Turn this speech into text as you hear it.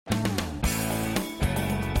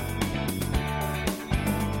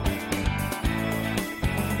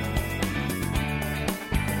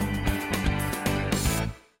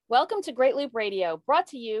Welcome to Great Loop Radio, brought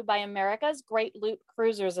to you by America's Great Loop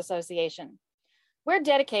Cruisers Association. We're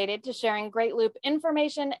dedicated to sharing Great Loop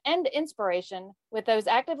information and inspiration with those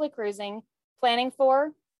actively cruising, planning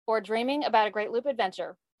for, or dreaming about a Great Loop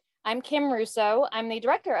adventure. I'm Kim Russo. I'm the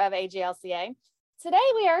director of AGLCA. Today,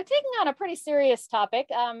 we are taking on a pretty serious topic.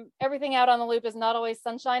 Everything out on the loop is not always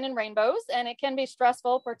sunshine and rainbows, and it can be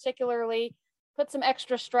stressful, particularly put some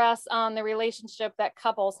extra stress on the relationship that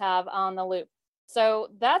couples have on the loop. So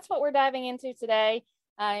that's what we're diving into today.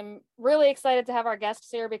 I'm really excited to have our guests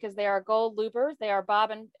here because they are gold loopers. They are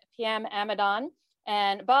Bob and PM Amidon,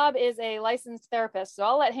 and Bob is a licensed therapist, so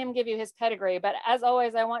I'll let him give you his pedigree. But as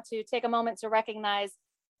always, I want to take a moment to recognize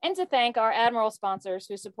and to thank our Admiral sponsors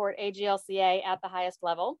who support AGLCA at the highest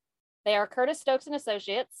level. They are Curtis Stokes and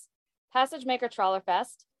Associates, Passage Maker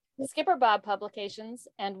Trawlerfest, Skipper Bob Publications,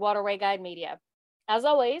 and Waterway Guide Media. As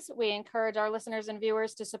always, we encourage our listeners and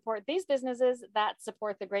viewers to support these businesses that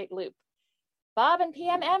support the Great Loop. Bob and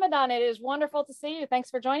PM Amidon, it is wonderful to see you. Thanks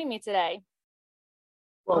for joining me today.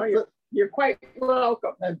 Well, you're quite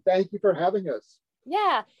welcome. And thank you for having us.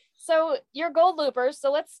 Yeah, so you're gold loopers, so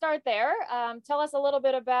let's start there. Tell us a little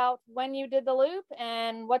bit about when you did the loop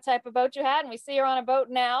and what type of boat you had. And we see you're on a boat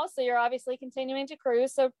now, so you're obviously continuing to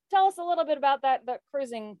cruise. So tell us a little bit about the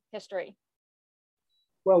cruising history.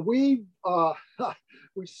 Well, we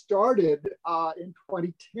started in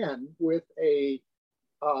 2010 with a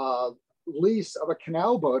lease of a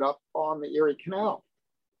canal boat up on the Erie Canal.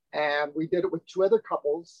 And we did it with two other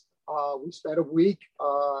couples. We spent a week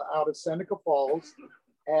out at Seneca Falls.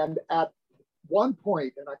 And at one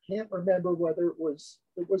point, and I can't remember whether it was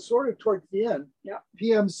sort of towards the end,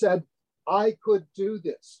 PM said, "I could do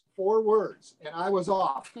this," 4 words, and I was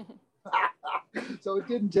off. So it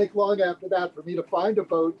didn't take long after that for me to find a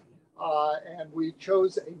boat, and we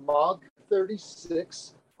chose a Mach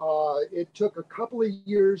 36. It took a couple of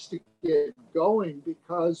years to get going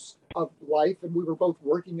because of life, and we were both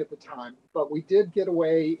working at the time. But we did get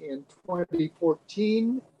away in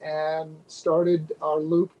 2014 and started our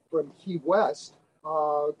loop from Key West,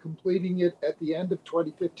 completing it at the end of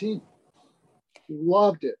 2015.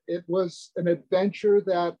 Loved it. It was an adventure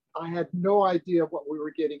that I had no idea what we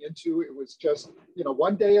were getting into. It was just,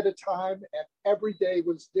 one day at a time, and every day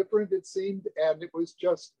was different, it seemed, and it was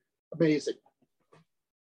just amazing.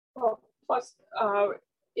 Well, plus,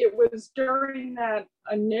 it was during that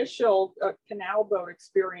initial canal boat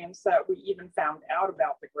experience that we even found out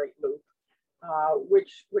about the Great Loop,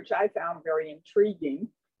 which I found very intriguing.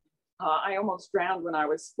 I almost drowned when I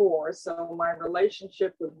was 4, so my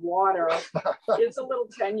relationship with water is a little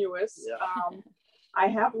tenuous. Yeah. I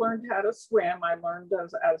have learned how to swim. I learned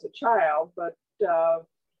as a child, but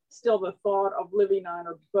still the thought of living on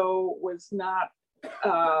a boat was not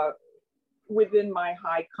within my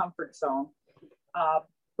high comfort zone.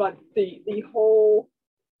 But the whole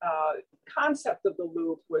concept of the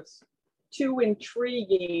loop was too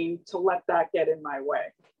intriguing to let that get in my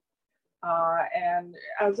way. And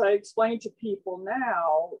as I explain to people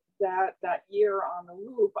now, that year on the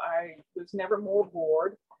loop, I was never more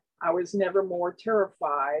bored, I was never more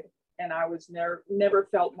terrified, and I was never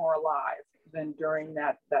felt more alive than during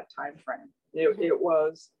that time frame. It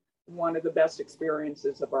was one of the best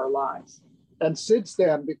experiences of our lives. And since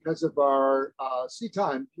then, because of our sea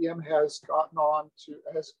time, PM has gone on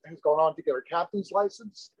to get her captain's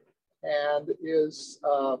license, and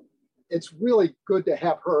it's really good to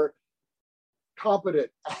have her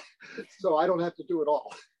competent, so I don't have to do it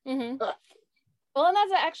all. Mm-hmm. Well, and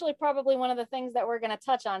that's actually probably one of the things that we're going to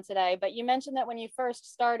touch on today. But you mentioned that when you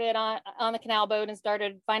first started on the canal boat and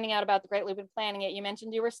started finding out about the Great Loop and planning it, you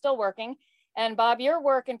mentioned you were still working. And Bob, your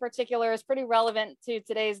work in particular is pretty relevant to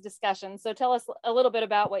today's discussion. So tell us a little bit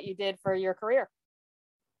about what you did for your career.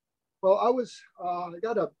 Well, I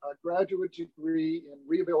got a graduate degree in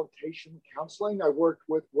rehabilitation counseling. I worked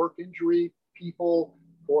with work injury people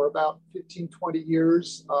for about 15, 20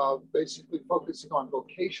 years, basically focusing on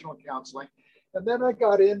vocational counseling. And then I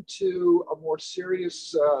got into a more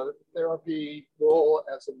serious therapy role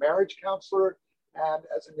as a marriage counselor and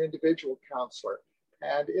as an individual counselor.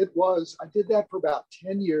 And I did that for about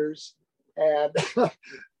 10 years. And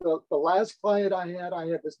the last client I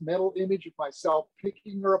had this mental image of myself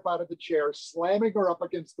picking her up out of the chair, slamming her up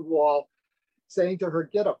against the wall, saying to her,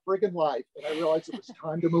 "Get a friggin' life." And I realized it was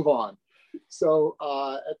time to move on. So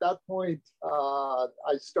at that point,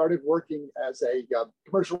 I started working as a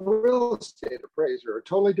commercial real estate appraiser, a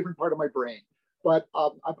totally different part of my brain. But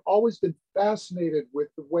I've always been fascinated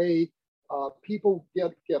with the way people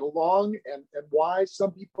get along and why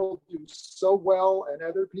some people do so well and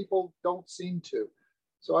other people don't seem to.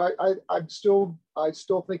 So I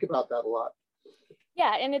still think about that a lot.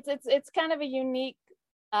 Yeah, and it's kind of a unique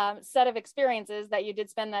set of experiences that you did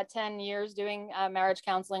spend that 10 years doing marriage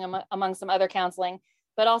counseling among some other counseling,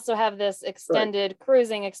 but also have this extended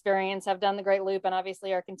cruising experience, have done the Great Loop, and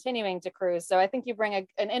obviously are continuing to cruise. So I think you bring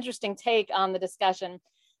an interesting take on the discussion.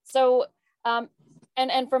 So,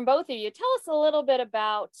 and from both of you, tell us a little bit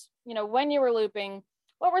about, when you were looping,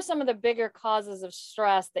 what were some of the bigger causes of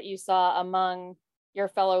stress that you saw among your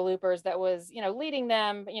fellow loopers that was, leading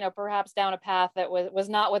them, perhaps down a path that was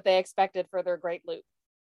not what they expected for their Great Loop?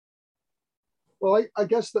 Well, I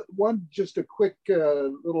guess that one, just a quick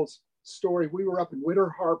little story. We were up in Winter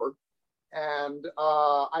Harbor, and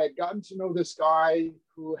I had gotten to know this guy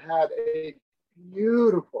who had a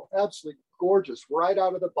beautiful, absolutely gorgeous, right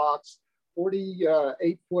out of the box,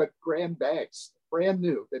 48-foot Grand Banks, brand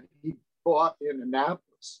new, that he bought in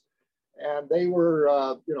Annapolis. And they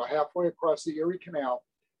were, halfway across the Erie Canal.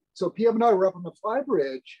 So PM and I were up on the Fly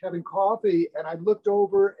Bridge having coffee, and I looked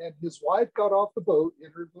over, and his wife got off the boat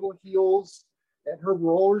in her little heels and her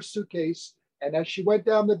roller suitcase. And as she went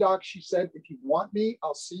down the dock, she said, "If you want me,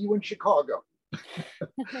 I'll see you in Chicago."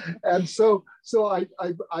 And so I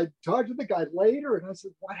talked to the guy later, and I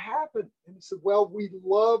said, "What happened?" And he said, "Well, we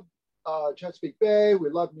love Chesapeake Bay, we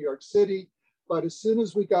love New York City, but as soon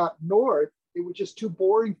as we got north, it was just too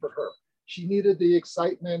boring for her. She needed the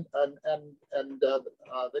excitement and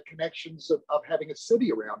the connections of having a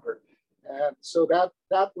city around her." And so that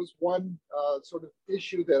was one sort of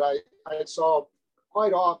issue that I saw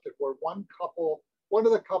quite often, where one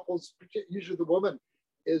of the couples, usually the woman,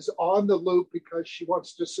 is on the loop because she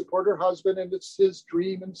wants to support her husband and it's his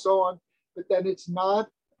dream and so on. But then it's not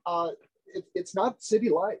city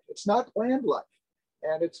life. It's not land life,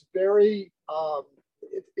 and it's very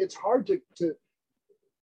it's hard to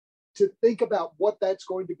think about what that's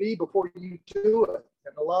going to be before you do it.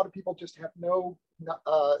 And a lot of people just have no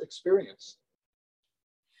experience,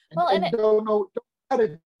 and don't know how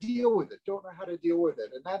to deal with it. Don't know how to deal with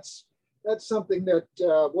it, and that's something that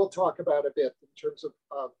we'll talk about a bit in terms of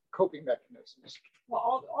coping mechanisms.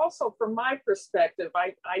 Well, also from my perspective,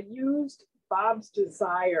 I used Bob's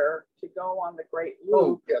desire to go on the Great Loop.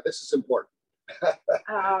 Oh, yeah, this is important.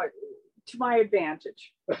 To my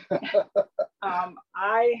advantage.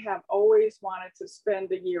 I have always wanted to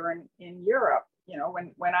spend a year in Europe.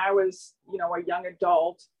 When I was, a young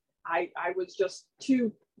adult, I was just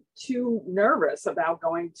too nervous about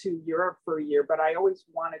going to Europe for a year, but I always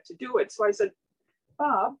wanted to do it. So I said,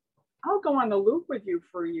 "Bob, I'll go on the loop with you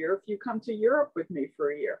for a year if you come to Europe with me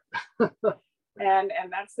for a year." and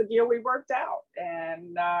that's the deal we worked out.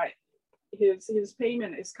 And his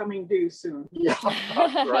payment is coming due soon. Yeah,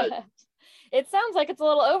 right. It sounds like it's a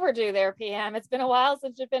little overdue there, PM. It's been a while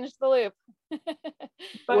since you finished the loop.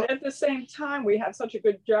 But at the same time, we had such a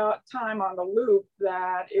good time on the loop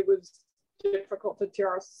that it was difficult to tear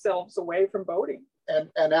ourselves away from boating.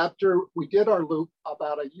 And after we did our loop,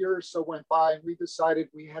 about a year or so went by, and we decided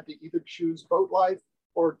we had to either choose boat life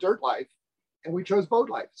or dirt life, and we chose boat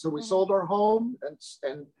life. So we sold our home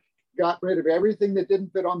and got rid of everything that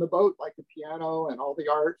didn't fit on the boat, like the piano and all the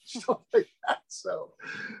art, stuff like that. So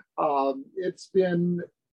it's been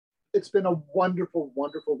a wonderful,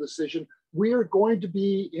 wonderful decision. We are going to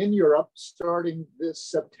be in Europe starting this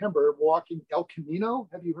September, walking El Camino.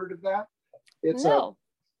 Have you heard of that? It's no.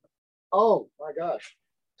 Oh my gosh.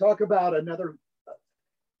 Talk about another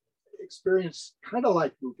experience, kind of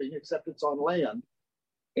like looping, except it's on land.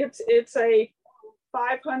 It's a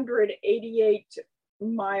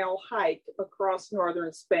 588-mile hike across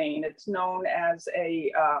northern Spain. It's known as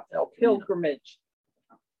a pilgrimage.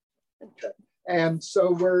 Okay. And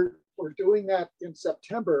so we're doing that in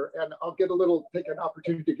September, and I'll take an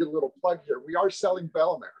opportunity to get a little plug here. We are selling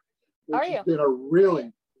Bellemare, which has been a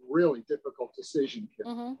really, really difficult decision.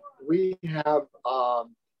 Mm-hmm. We have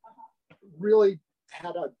really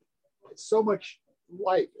had so much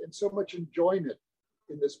life and so much enjoyment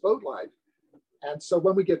in this boat life. And so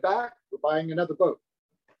when we get back, we're buying another boat.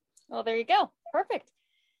 Well, there you go. Perfect.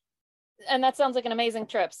 And that sounds like an amazing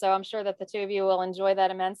trip. So I'm sure that the two of you will enjoy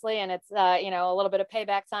that immensely. And it's, a little bit of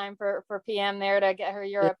payback time for PM there to get her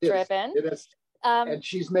Europe trip in. It is. And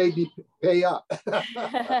she's made me pay up.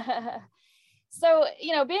 So,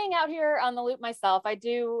 being out here on the loop myself, I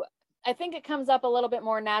think it comes up a little bit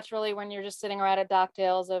more naturally when you're just sitting around at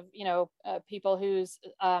docktails of, people whose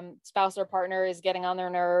spouse or partner is getting on their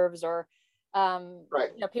nerves, or,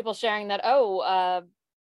 people sharing that,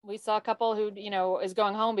 we saw a couple who, is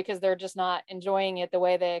going home because they're just not enjoying it the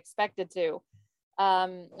way they expected to.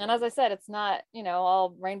 And as I said, it's not,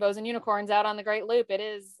 all rainbows and unicorns out on the Great Loop. It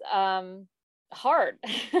is hard.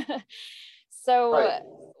 So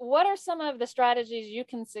what are some of the strategies you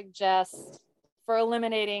can suggest for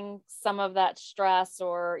eliminating some of that stress,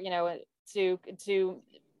 or, you know, to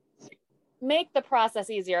make the process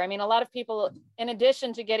easier. I mean, a lot of people, in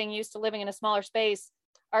addition to getting used to living in a smaller space,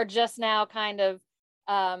 are just now kind of,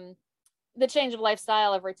 the change of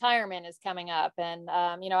lifestyle of retirement is coming up. And,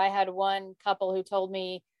 you know, I had one couple who told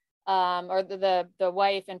me, or the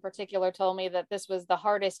wife in particular told me that this was the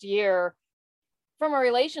hardest year from a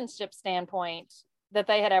relationship standpoint that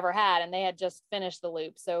they had ever had, and they had just finished the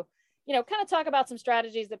loop. So, you know, kind of talk about some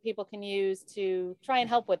strategies that people can use to try and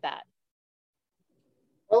help with that.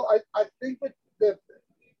 Well, I think that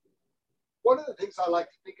one of the things I like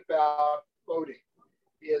to think about boating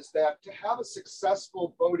is that to have a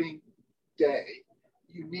successful boating day,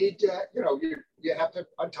 you need to, you know, you have to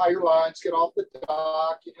untie your lines, get off the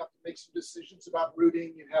dock, you have to make some decisions about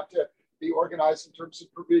routing, you have to be organized in terms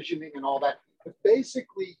of provisioning and all that. But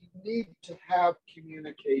basically, you need to have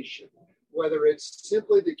communication, whether it's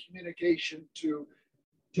simply the communication to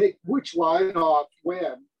take which line off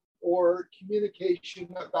when, or communication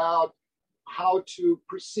about how to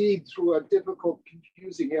proceed through a difficult,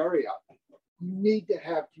 confusing area. You need to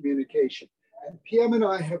have communication. And PM and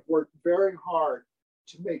I have worked very hard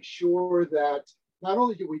to make sure that not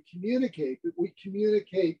only do we communicate, but we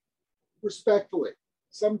communicate respectfully.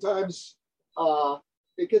 Sometimes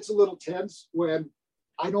it gets a little tense when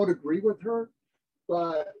I don't agree with her,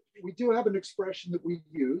 but we do have an expression that we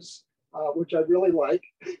use, which I really like,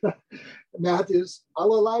 and that is,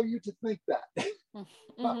 I'll allow you to think that,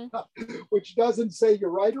 which doesn't say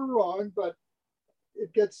you're right or wrong, but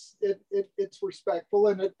it's respectful,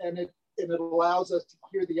 and it allows us to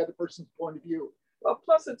hear the other person's point of view. Well,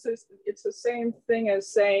 plus it's the same thing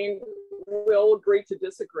as saying we'll agree to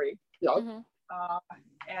disagree. Yeah.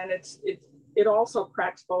 And it also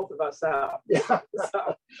cracks both of us out. Yeah.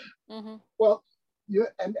 So. Well,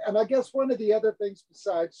 and I guess one of the other things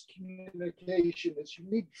besides communication is you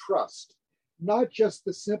need trust, not just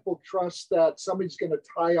the simple trust that somebody's going to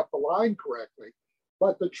tie up the line correctly,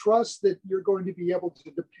 but the trust that you're going to be able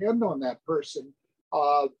to depend on that person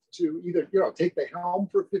to either, you know, take the helm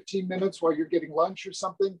for 15 minutes while you're getting lunch or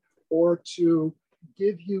something, or to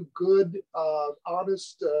give you good,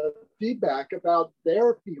 honest feedback about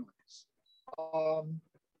their feelings.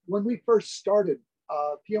 When we first started,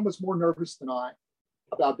 PM was more nervous than I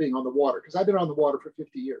about being on the water, because I've been on the water for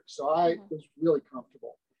 50 years. So I was really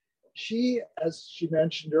comfortable. She, as she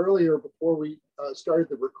mentioned earlier, before we started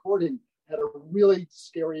the recording, had a really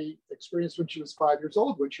scary experience when she was 5 years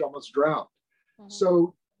old, when she almost drowned.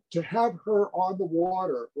 So to have her on the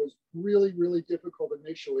water was really, really difficult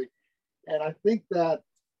initially. And I think that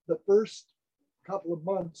the first couple of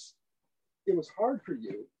months, it was hard for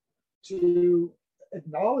you to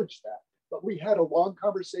acknowledge that. But we had a long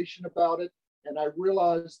conversation about it. And I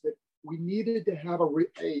realized that we needed to have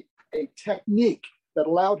a technique that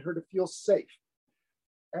allowed her to feel safe.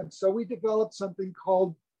 And so we developed something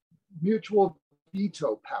called mutual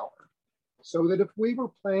veto power. So that if we were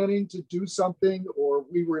planning to do something or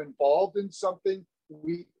we were involved in something,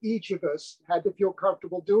 each of us had to feel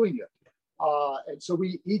comfortable doing it. And so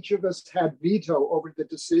each of us had veto over the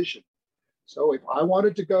decision. So if I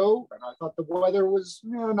wanted to go and I thought the weather was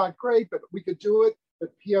not great, but we could do it,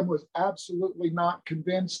 but PM was absolutely not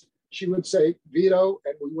convinced, she would say veto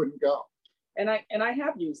and we wouldn't go. And I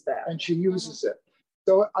have used that. And she uses it.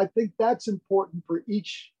 So I think that's important for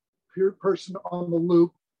each person on the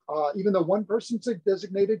loop. Even though one person's a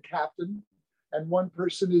designated captain and one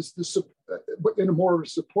person is in a more of a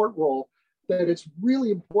support role, that it's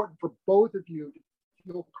really important for both of you to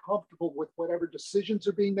feel comfortable with whatever decisions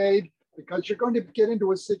are being made, because you're going to get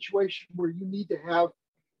into a situation where you need to have,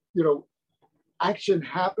 action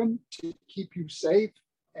happen to keep you safe.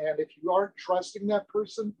 And if you aren't trusting that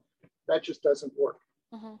person, that just doesn't work.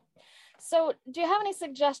 So do you have any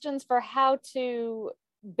suggestions for how to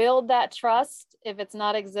build that trust if it's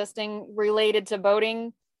not existing related to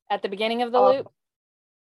boating at the beginning of the loop?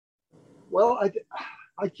 Well,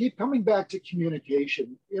 I keep coming back to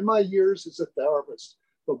communication. In my years as a therapist,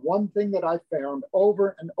 the one thing that I found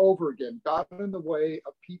over and over again got in the way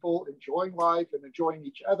of people enjoying life and enjoying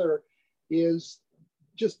each other is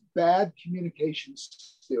just bad communication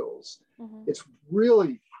skills. It's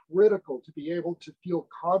really critical to be able to feel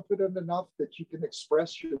confident enough that you can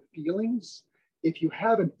express your feelings. If you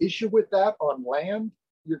have an issue with that on land,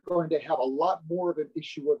 you're going to have a lot more of an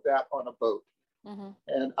issue with that on a boat.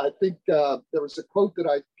 And I think there was a quote that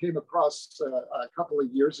I came across a couple of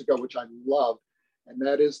years ago, which I love, and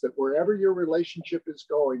that is that wherever your relationship is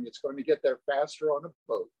going, it's going to get there faster on a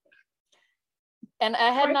boat. And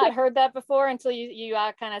I had not heard that before until you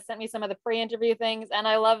kind of sent me some of the pre-interview things. And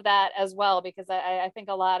I love that as well, because I think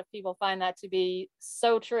a lot of people find that to be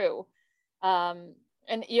so true. And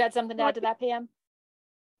you had something to add to that, PM?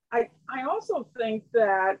 I also think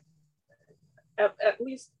that at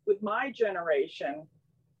least with my generation,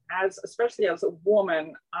 especially as a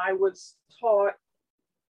woman, I was taught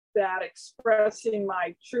that expressing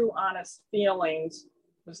my true, honest feelings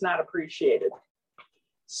was not appreciated.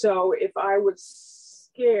 So if I was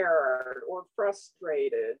scared or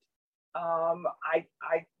frustrated, I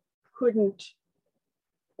couldn't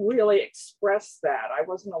really express that. I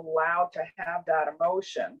wasn't allowed to have that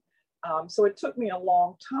emotion. So it took me a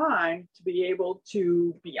long time to be able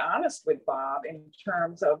to be honest with Bob in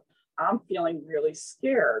terms of, I'm feeling really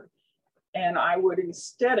scared. And I would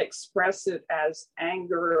instead express it as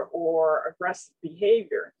anger or aggressive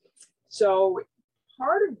behavior. So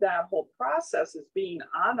part of that whole process is being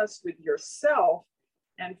honest with yourself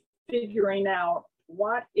and figuring out,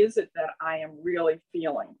 what is it that I am really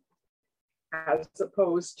feeling, as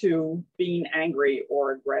opposed to being angry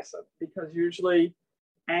or aggressive, because usually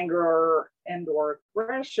anger and or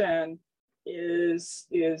aggression is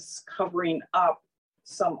covering up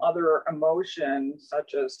some other emotion,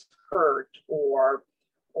 such as hurt or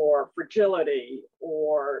fragility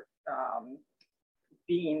or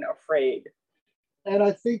being afraid. And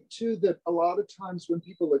I think too that a lot of times when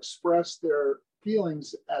people express their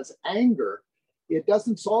feelings as anger, it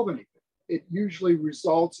doesn't solve anything. It usually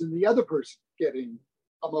results in the other person getting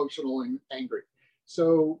emotional and angry.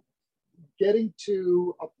 So getting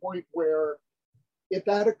to a point where, if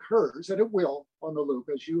that occurs, and it will on the loop,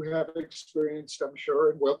 as you have experienced, I'm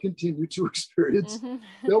sure, and will continue to experience,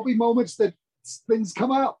 there'll be moments that things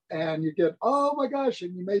come out and you get, oh my gosh,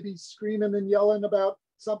 and you may be screaming and yelling about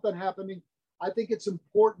something happening. I think it's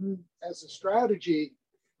important as a strategy,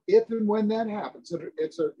 if and when that happens,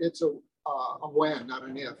 it's a when, not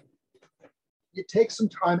an if. You take some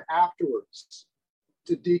time afterwards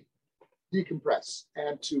to decompress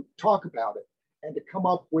and to talk about it, and to come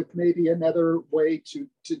up with maybe another way to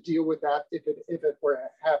deal with that if it were to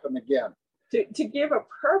happen again. To give a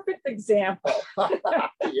perfect example.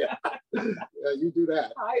 yeah, you do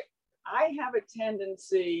that. I have a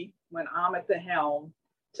tendency when I'm at the helm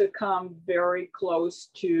to come very close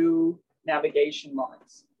to navigation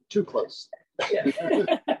marks. Too close. Yeah.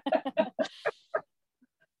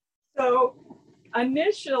 So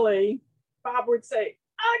initially, Bob would say,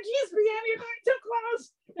 "Oh, geez, PM, you're going too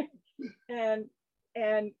close."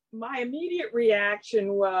 And my immediate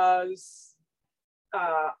reaction was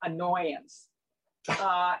annoyance.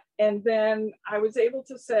 And then I was able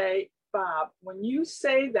to say, "Bob, when you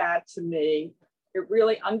say that to me, it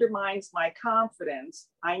really undermines my confidence.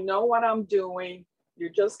 I know what I'm doing. You're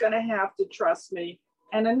just going to have to trust me."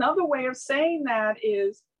 And another way of saying that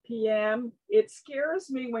is, "PM, it scares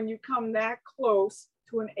me when you come that close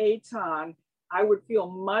to an ATON. I would feel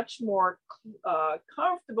much more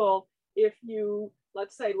comfortable if you,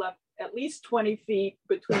 let's say, left at least 20 feet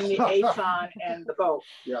between the ATON and the boat."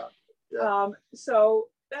 Yeah. So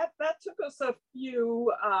that took us a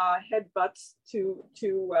few headbutts to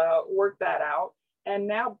work that out. And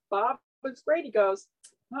now Bob was great. He goes,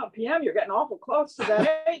 "Oh, PM, you're getting awful close to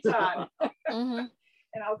that ATON."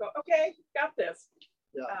 And I'll go, "Okay, got this."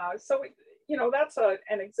 Yeah. So that's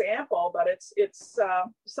an example, but it's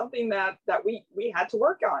something that we had to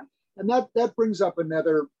work on. And that brings up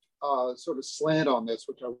another sort of slant on this,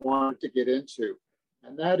 which I wanted to get into,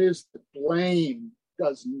 and that is that blame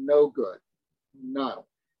does no good, none.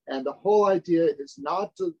 And the whole idea is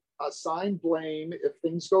not to assign blame if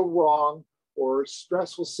things go wrong or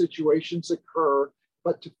stressful situations occur,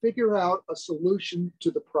 but to figure out a solution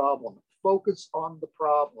to the problem. Focus on the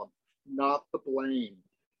problem, not the blame.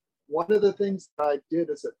 One of the things that I did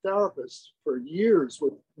as a therapist for years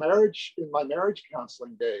with marriage, in my marriage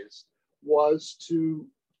counseling days, was to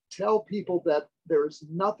tell people that there is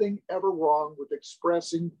nothing ever wrong with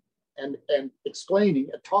expressing and explaining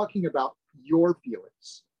and talking about your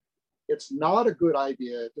feelings. It's not a good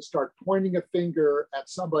idea to start pointing a finger at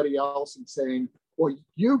somebody else and saying, "Well,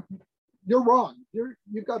 you're wrong.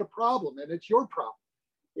 You've got a problem, and it's your problem."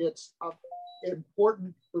 It's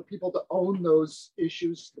important for people to own those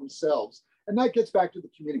issues themselves. And that gets back to the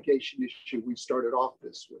communication issue we started off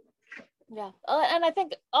this with. Yeah, and I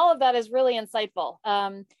think all of that is really insightful.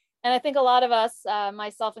 And I think a lot of us,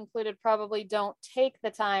 myself included, probably don't take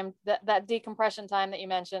the time, that decompression time that you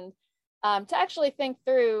mentioned, to actually think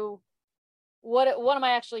through what am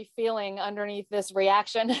I actually feeling underneath this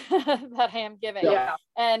reaction that I am giving. Yeah.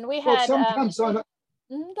 And we had sometimes on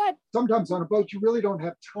a boat, you really don't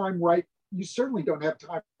have time right you certainly don't have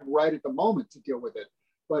time right at the moment to deal with it,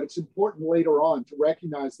 but it's important later on to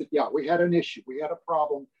recognize that, yeah, we had an issue, we had a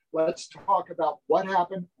problem. Let's talk about what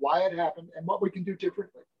happened, why it happened, and what we can do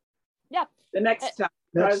differently. Yeah. The next time.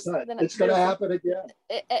 Next time. It's going to happen again.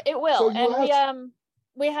 It will. So and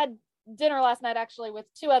we had dinner last night actually with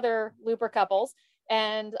 2 other looper couples,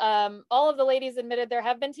 and all of the ladies admitted there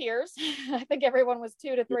have been tears. I think everyone was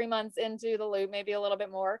 2 to 3 months into the loop, maybe a little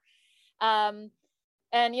bit more.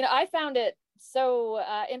 And, you know, I found it so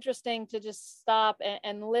interesting to just stop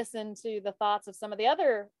and listen to the thoughts of some of the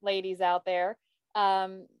other ladies out there,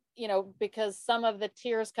 you know, because some of the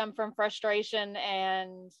tears come from frustration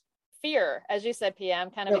and fear, as you said, PM,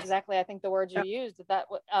 kind of exactly, I think the words you used, that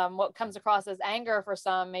what comes across as anger for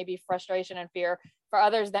some, maybe frustration and fear. For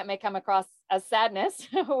others, that may come across as sadness,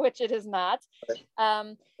 which it is not.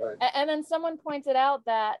 Right. And then someone pointed out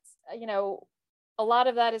that, you know, a lot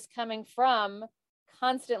of that is coming from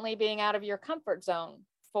constantly being out of your comfort zone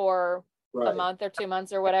for a month or 2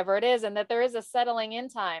 months or whatever it is, and that there is a settling in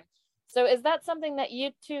time. So is that something that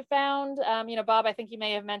you 2 found? You know, Bob, I think you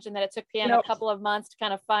may have mentioned that it took PM a couple of months to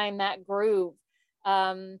kind of find that groove.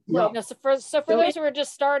 You know, so for those who are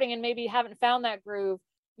just starting and maybe haven't found that groove,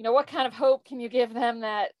 you know, what kind of hope can you give them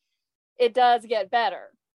that it does get better?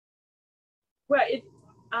 Well,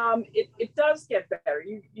 it does get better.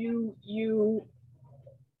 You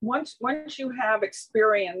once you have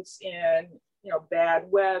experience in, you know, bad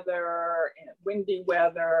weather and windy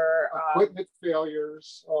weather, equipment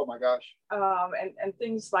failures. Oh my gosh. And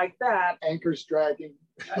things like that. Anchors dragging.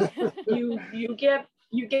 you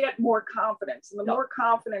get more confidence, and the more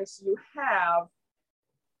confidence you have,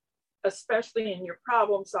 especially in your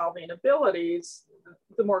problem solving abilities,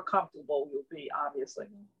 the more comfortable you'll be, obviously.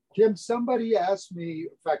 Jim, somebody asked me,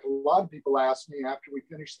 in fact, a lot of people asked me after we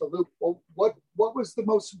finished the loop, well, what was the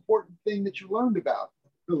most important thing that you learned about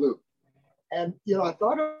the loop? And, you know, I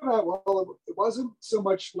thought about, well, it wasn't so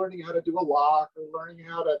much learning how to do a lock or learning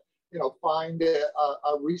how to, you know, find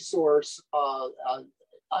a resource, a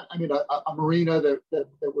marina that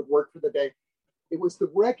would work for the day. It was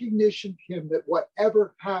the recognition, Kim, that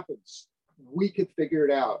whatever happens, we could figure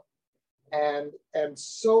it out. And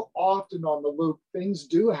so often on the loop, things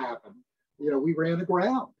do happen. You know, we ran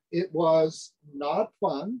aground. It was not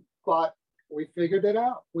fun, but we figured it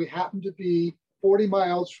out. We happened to be 40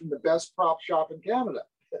 miles from the best prop shop in Canada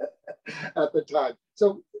at the time.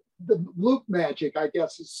 So the loop magic, I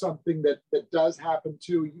guess, is something that does happen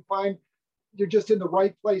too. You find you're just in the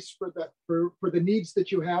right place for the needs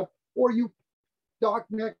that you have, or you dock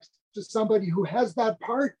next to somebody who has that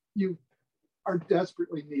part you are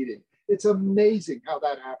desperately needing. It's amazing how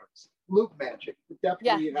that happens. Loop magic, it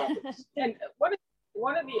definitely happens. And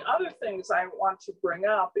one of the other things I want to bring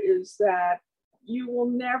up is that you will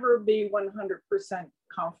never be 100%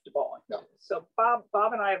 comfortable. No. So Bob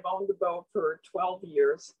and I have owned the boat for 12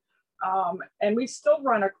 years, and we still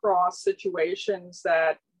run across situations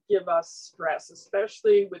that give us stress,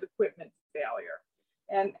 especially with equipment failure.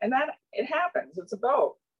 And that it happens, it's a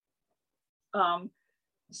boat.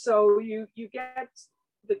 So you get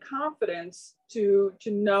the confidence to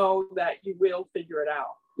know that you will figure it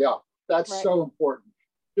out. Yeah, that's so important.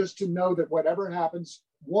 Just to know that whatever happens,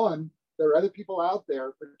 one, there are other people out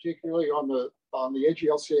there, particularly on the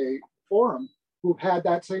AGLCA forum, who've had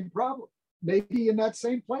that same problem, maybe in that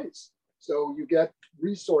same place. So you get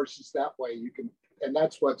resources that way. You can, and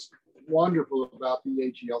that's what's wonderful about the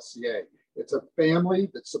AGLCA. It's a family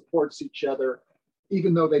that supports each other,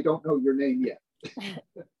 even though they don't know your name yet.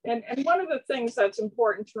 And one of the things that's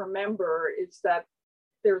important to remember is that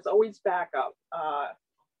there's always backup.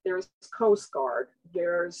 There's Coast Guard,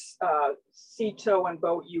 there's CETO and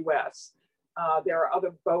Boat US. There are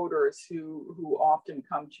other boaters who often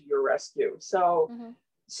come to your rescue. So,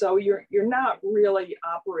 so you're not really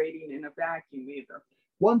operating in a vacuum either.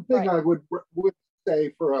 One thing I would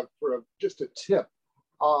say for just a tip,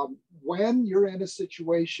 when you're in a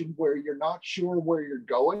situation where you're not sure where you're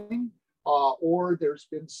going, or there's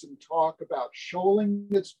been some talk about shoaling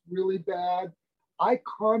that's really bad, I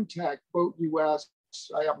contact Boat US.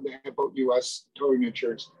 I happen to have Boat US towing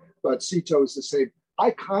insurance, but CETO is the same.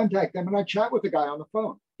 I contact them and I chat with the guy on the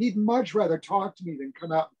phone. He'd much rather talk to me than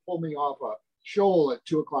come out and pull me off a shoal at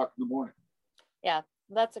 2 o'clock in the morning. Yeah,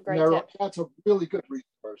 that's a great tip. That's a really good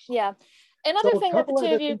resource. Yeah. Another thing that the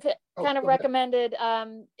 2 of you kind of recommended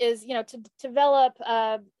is, you know, to develop,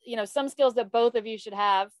 you know, some skills that both of you should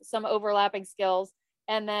have, some overlapping skills,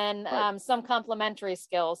 and then some complementary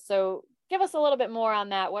skills. So give us a little bit more on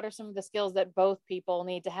that. What are some of the skills that both people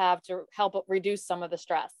need to have to help reduce some of the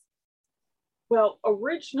stress? Well,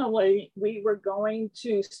 originally we were going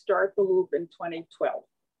to start the loop in 2012.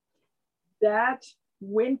 that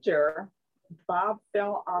winter, Bob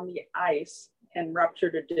fell on the ice and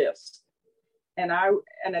ruptured a disc. And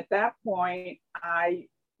at that point, I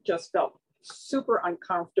just felt super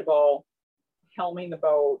uncomfortable helming the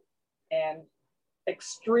boat and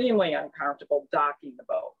extremely uncomfortable docking the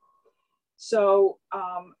boat. So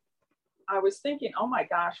I was thinking, oh my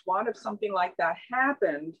gosh, what if something like that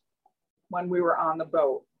happened when we were on the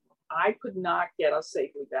boat? I could not get us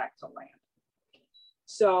safely back to land.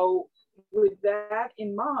 So with that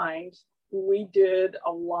in mind, we did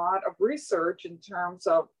a lot of research in terms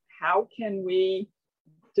of how can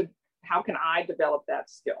I develop that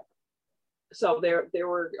skill? So there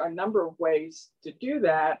were a number of ways to do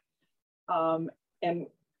that. And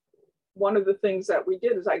one of the things that we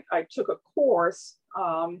did is I took a course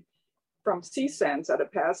from Seasense at a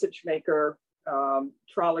Passage Maker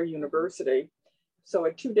Trawler University. So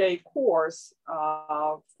a 2-day course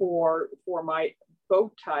for my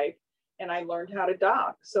boat type, and I learned how to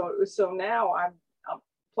dock. So now I'm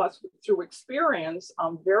plus through experience,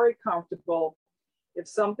 I'm very comfortable if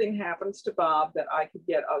something happens to Bob that I could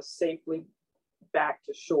get us safely back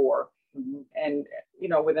to shore, and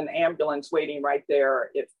with an ambulance waiting right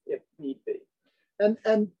there if need be. And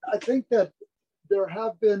I think that there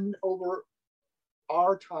have been over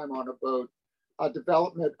our time on a boat a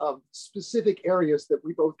development of specific areas that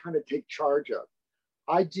we both kind of take charge of.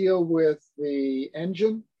 I deal with the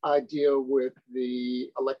engine, I deal with the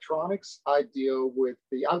electronics, I deal with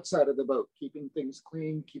the outside of the boat, keeping things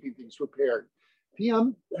clean, keeping things repaired.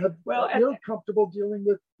 PM, you're comfortable dealing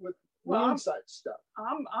with the inside stuff.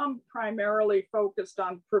 I'm primarily focused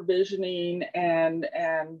on provisioning and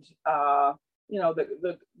the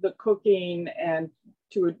cooking, and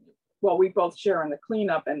we both share in the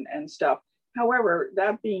cleanup and stuff. However,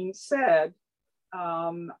 that being said,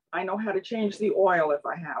 I know how to change the oil if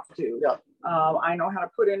I have to. Yeah. I know how to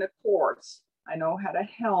put in a course. I know how to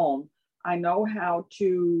helm. I know how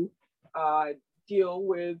to deal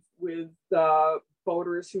with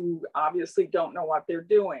boaters who obviously don't know what they're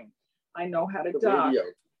doing. I know how to dock.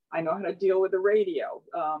 I know how to deal with the radio.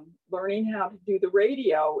 Learning how to do the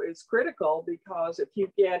radio is critical, because if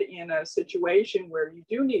you get in a situation where you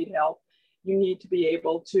do need help, you need to be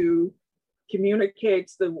able to communicate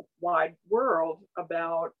to the wide world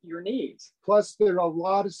about your needs. Plus, there are a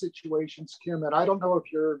lot of situations, Kim, and I don't know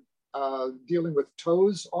if you're dealing with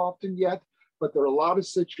tows often yet, but there are a lot of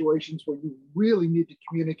situations where you really need to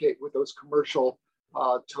communicate with those commercial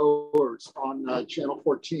towers on Channel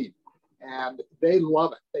 14. And they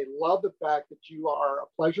love it. They love the fact that you are a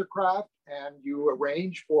pleasure craft and you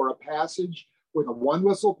arrange for a passage with a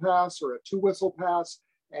 1-whistle pass or a 2-whistle pass,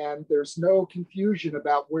 and there's no confusion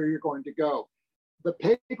about where you're going to go. The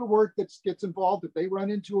paperwork that gets involved if they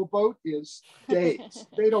run into a boat is days.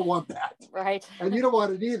 They don't want that. Right. And you don't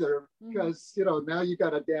want it either, because now you've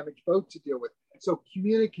got a damaged boat to deal with. So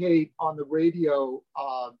communicate on the radio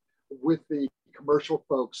with the commercial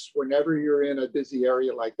folks whenever you're in a busy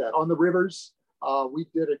area like that. On the rivers, we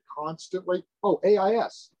did it constantly. Oh,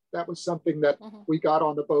 AIS. That was something that we got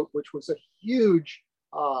on the boat, which was a huge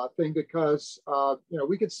thing, because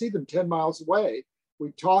we could see them 10 miles away.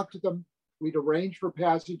 We talked to them. We'd arrange for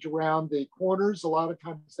passage around the corners. A lot of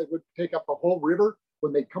times they would take up the whole river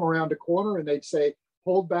when they'd come around a corner, and they'd say,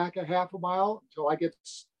 hold back a half a mile until I get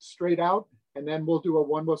straight out, and then we'll do a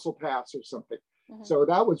 1-whistle pass or something. So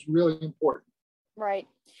that was really important. Right.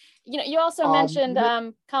 You also mentioned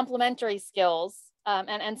complementary skills,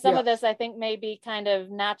 and some of this I think may be kind of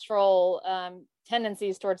natural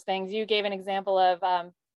tendencies towards things. You gave an example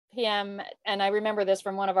of PM, and I remember this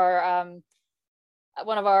from one of our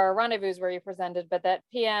rendezvous where you presented, but that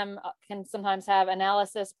PM can sometimes have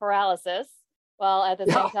analysis paralysis, while at the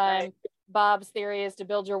same time, Bob's theory is to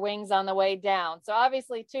build your wings on the way down. So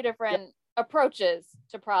obviously 2 different approaches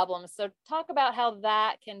to problems. So talk about how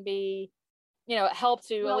that can be, help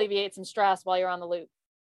to alleviate some stress while you're on the loop.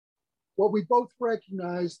 Well, we both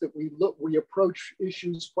recognize that we approach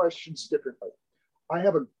issues, questions differently. I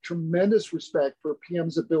have a tremendous respect for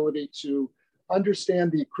PM's ability to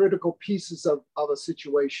understand the critical pieces of a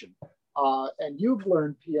situation. And you've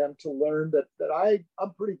learned, PM, to learn that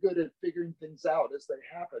I'm pretty good at figuring things out as they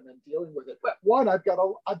happen and dealing with it. But one, I've got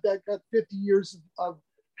 50 years of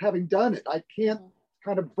having done it. I can't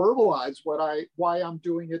kind of verbalize why I'm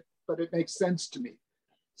doing it, but it makes sense to me.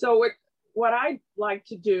 So what I like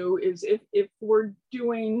to do is if we're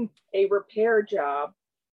doing a repair job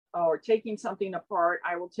or taking something apart,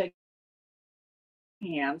 I will take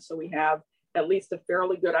hands, so we have at least a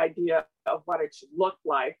fairly good idea of what it should look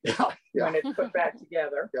like when it's put back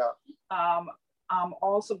together. I'm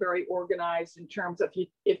also very organized in terms of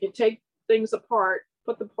if you take things apart,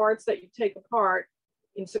 put the parts that you take apart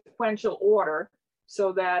in sequential order,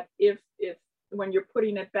 so that if when you're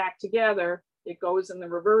putting it back together, it goes in the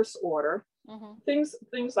reverse order. Mm-hmm.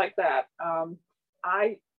 Things like that.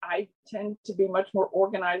 I tend to be much more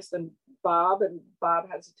organized than Bob, and Bob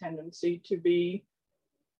has a tendency to be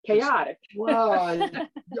chaotic. Well,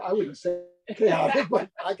 I wouldn't say chaotic, but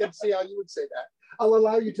I can see how you would say that. I'll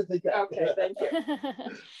allow you to think that. Okay, thank you.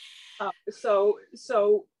 So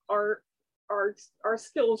our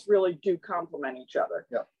skills really do complement each other.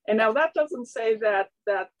 Yeah. And now that doesn't say that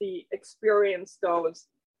the experience goes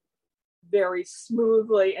very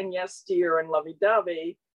smoothly and yes, dear, and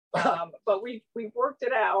lovey-dovey, but we've worked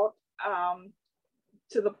it out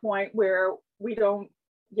to the point where we don't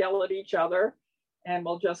yell at each other, and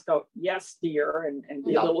we'll just go, yes, dear, and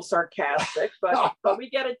be a little sarcastic, but we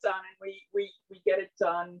get it done, and we get it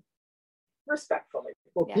done respectfully.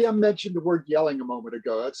 Well, PM mentioned the word yelling a moment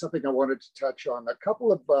ago. That's something I wanted to touch on. A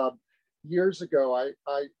couple of years ago,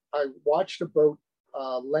 I watched a boat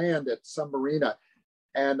land at some marina,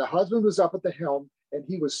 and the husband was up at the helm, and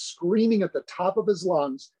he was screaming at the top of his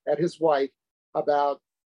lungs at his wife about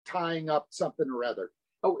tying up something or other.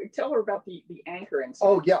 Oh, tell her about the anchor incident.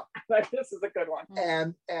 Oh, yeah. But this is a good one.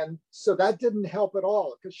 And so that didn't help at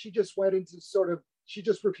all, because she just went into she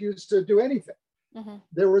just refused to do anything. Mm-hmm.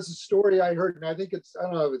 There was a story I heard, and I think I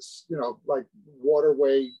don't know if it's, like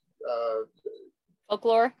waterway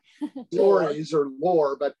Folklore? stories or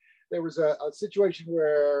lore, but there was a situation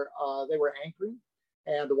where they were anchoring,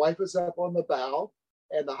 and the wife was up on the bow,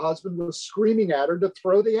 and the husband was screaming at her to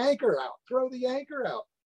throw the anchor out.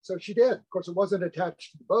 So she did. Of course, it wasn't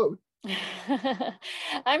attached to the boat.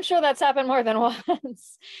 I'm sure that's happened more than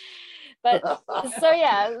once. But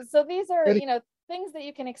so these are, things that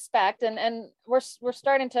you can expect, and we're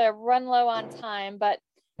starting to run low on time. But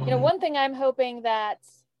one thing I'm hoping that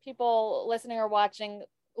people listening or watching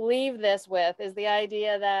leave this with is the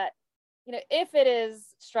idea that if it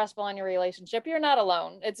is stressful in your relationship, you're not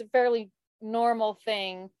alone. It's a fairly normal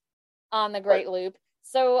thing on the Great Loop.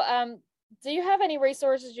 So do you have any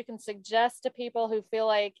resources you can suggest to people who feel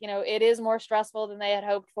like it is more stressful than they had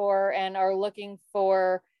hoped for and are looking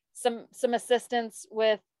for some assistance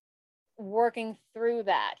with working through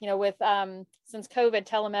that? With since COVID,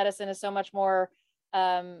 telemedicine is so much more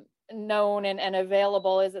known and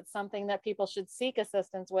available. Is it something that people should seek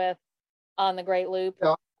assistance with on the Great Loop?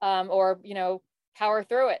 Yeah. Or power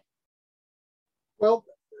through it? Well,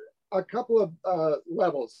 a couple of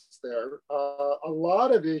levels there. A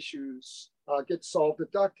lot of issues get solved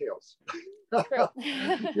at DuckTales.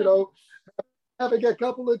 Having a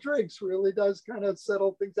couple of drinks really does kind of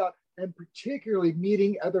settle things out, and particularly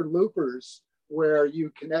meeting other loopers where you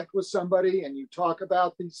connect with somebody and you talk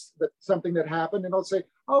about something that happened, and they'll say,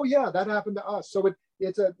 "Oh yeah, that happened to us." So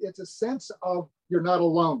it's a sense of you're not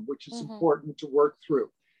alone, which is important to work through.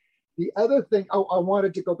 The other thing, I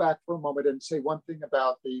wanted to go back for a moment and say one thing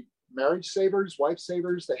about the marriage savers, wife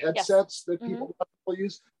savers, the headsets that people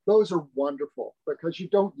use. Those are wonderful because you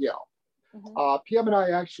don't yell. PM and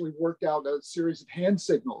I actually worked out a series of hand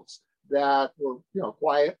signals that were,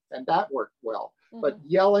 quiet, and that worked well. But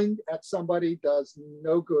yelling at somebody does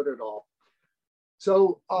no good at all.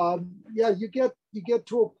 So you get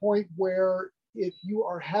to a point where if you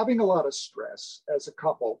are having a lot of stress as a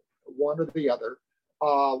couple, one or the other,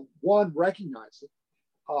 one, recognize it.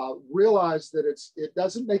 Realize that it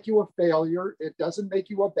doesn't make you a failure. It doesn't make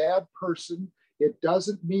you a bad person. It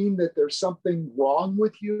doesn't mean that there's something wrong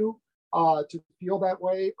with you to feel that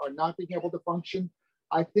way or not being able to function.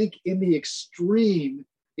 I think in the extreme,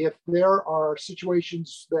 if there are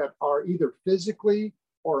situations that are either physically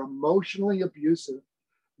or emotionally abusive,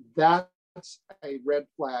 that's a red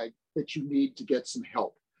flag that you need to get some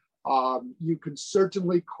help. You can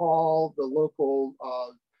certainly call the local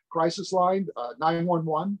crisis line,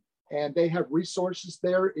 911, and they have resources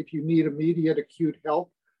there if you need immediate acute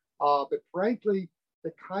help. But frankly,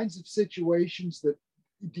 the kinds of situations that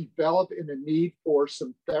develop in a need for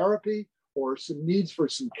some therapy or some needs for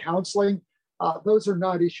some counseling, those are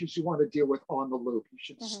not issues you want to deal with on the loop. You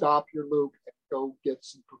should stop your loop and go get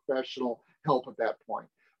some professional help at that point.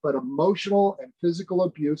 But emotional and physical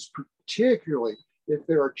abuse, particularly if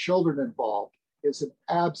there are children involved, is an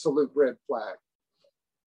absolute red flag.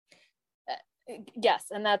 Yes,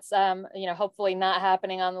 and that's hopefully not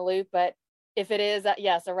happening on the loop, but if it is,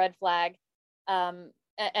 yes, a red flag. And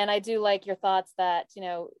I do like your thoughts that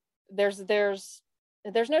there's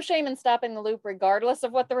no shame in stopping the loop regardless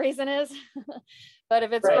of what the reason is. But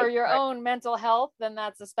if it's for your own mental health, then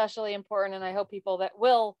that's especially important, and I hope people that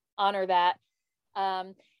will honor that.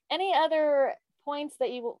 Any other points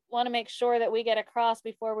that you want to make sure that we get across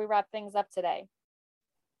before we wrap things up today?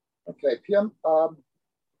 Okay, PM.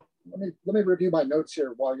 Let me review my notes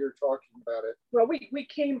here while you're talking about it. Well, we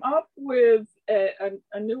came up with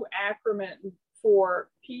a new acronym for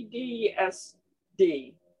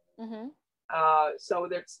PDSD. Mm-hmm. So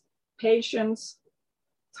there's patience,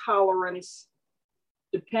 tolerance,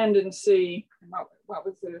 dependency. What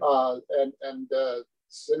was it? And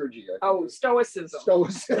synergy. Stoicism.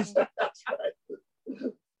 Stoicism. That's right.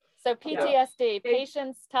 So PTSD,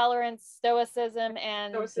 patience, tolerance, stoicism,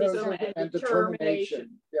 and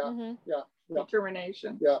determination. Yeah. Mm-hmm. Yeah.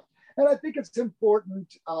 Determination. Yeah. And I think it's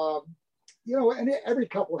important, and every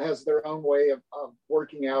couple has their own way of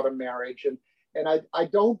working out a marriage. And I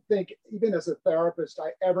don't think, even as a therapist,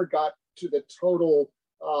 I ever got to the total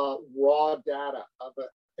raw data of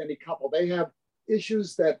any couple. They have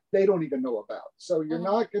issues that they don't even know about. So you're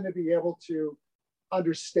not going to be able to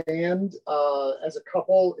understand as a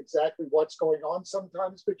couple exactly what's going on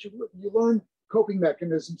sometimes, but you learn coping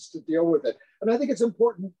mechanisms to deal with it. And I think it's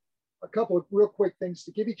important, a couple of real quick things,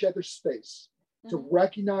 to give each other space, to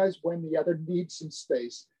recognize when the other needs some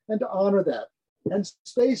space and to honor that. And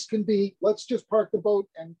space can be, let's just park the boat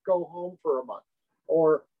and go home for a month,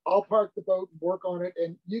 or I'll park the boat and work on it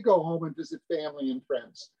and you go home and visit family and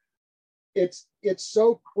friends. It's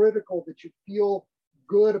so critical that you feel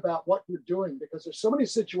good about what you're doing, because there's so many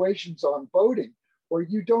situations on boating where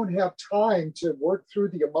you don't have time to work through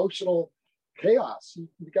the emotional chaos. You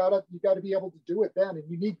gotta be able to do it then, and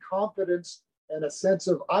you need confidence and a sense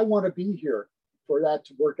of, I want to be here for that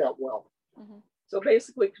to work out well. So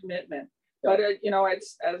basically commitment. But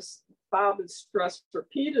as Bob has stressed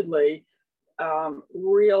repeatedly,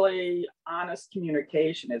 really honest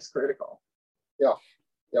communication is critical. Yeah.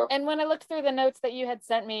 And when I looked through the notes that you had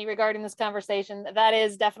sent me regarding this conversation, that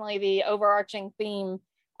is definitely the overarching theme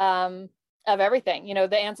of everything.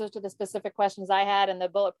 The answers to the specific questions I had and the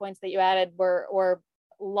bullet points that you added were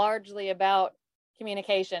largely about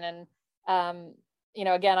communication. And,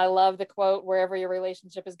 again, I love the quote, wherever your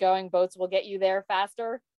relationship is going, boats will get you there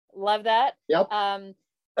faster. Love that. Yep.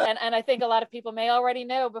 And I think a lot of people may already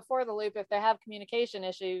know before the loop, if they have communication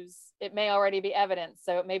issues, it may already be evident.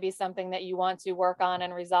 So it may be something that you want to work on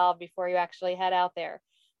and resolve before you actually head out there.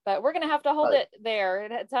 But we're going to have to hold it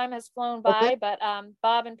there. Time has flown by, but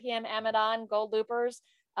Bob and PM Amidon, Gold Loopers.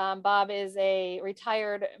 Bob is a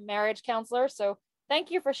retired marriage counselor. So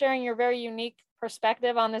thank you for sharing your very unique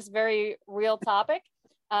perspective on this very real topic.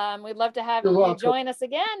 We'd love to have you join us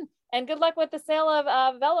again. And good luck with the sale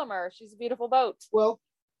of Velamer. She's a beautiful boat. Well,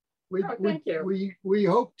 thank you. We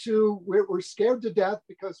hope to. We're scared to death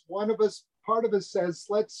because part of us says,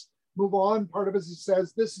 let's move on. Part of us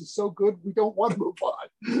says, this is so good, we don't want to move on.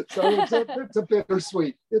 So it's a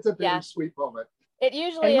bittersweet. It's a bittersweet moment. It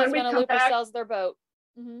usually is when a looper sells their boat.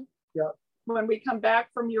 Yeah. When we come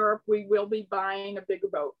back from Europe, we will be buying a bigger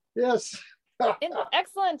boat. Yes.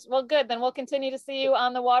 Excellent. Well, good. Then we'll continue to see you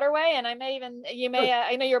on the waterway. And I know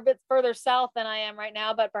you're a bit further south than I am right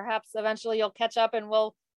now, but perhaps eventually you'll catch up and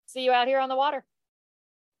we'll see you out here on the water.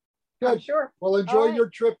 Good. Sure. Well, enjoy your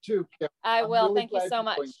trip too, Kim. I will. Really Thank you so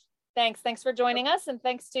much. Thanks for joining us. And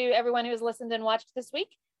thanks to everyone who has listened and watched this week.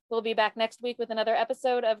 We'll be back next week with another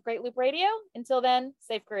episode of Great Loop Radio. Until then,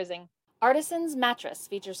 safe cruising. Artisans Mattress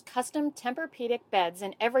features custom Tempur-Pedic beds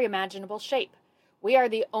in every imaginable shape. We are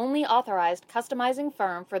the only authorized customizing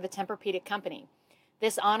firm for the Tempur-Pedic company.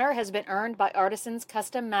 This honor has been earned by Artisans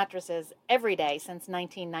Custom Mattresses every day since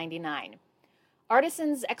 1999.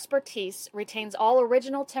 Artisans' expertise retains all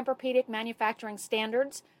original Tempur-Pedic manufacturing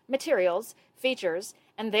standards, materials, features,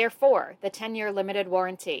 and therefore the 10-year limited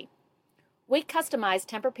warranty. We customize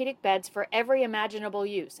Tempur-Pedic beds for every imaginable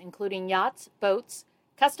use, including yachts, boats,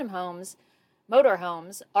 custom homes,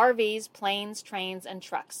 motorhomes, RVs, planes, trains, and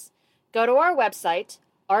trucks. Go to our website,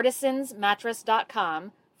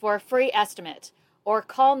 artisansmattress.com, for a free estimate, or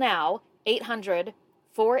call now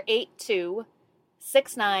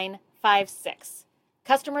 800-482-6956.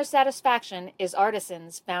 Customer satisfaction is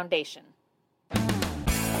Artisans' foundation.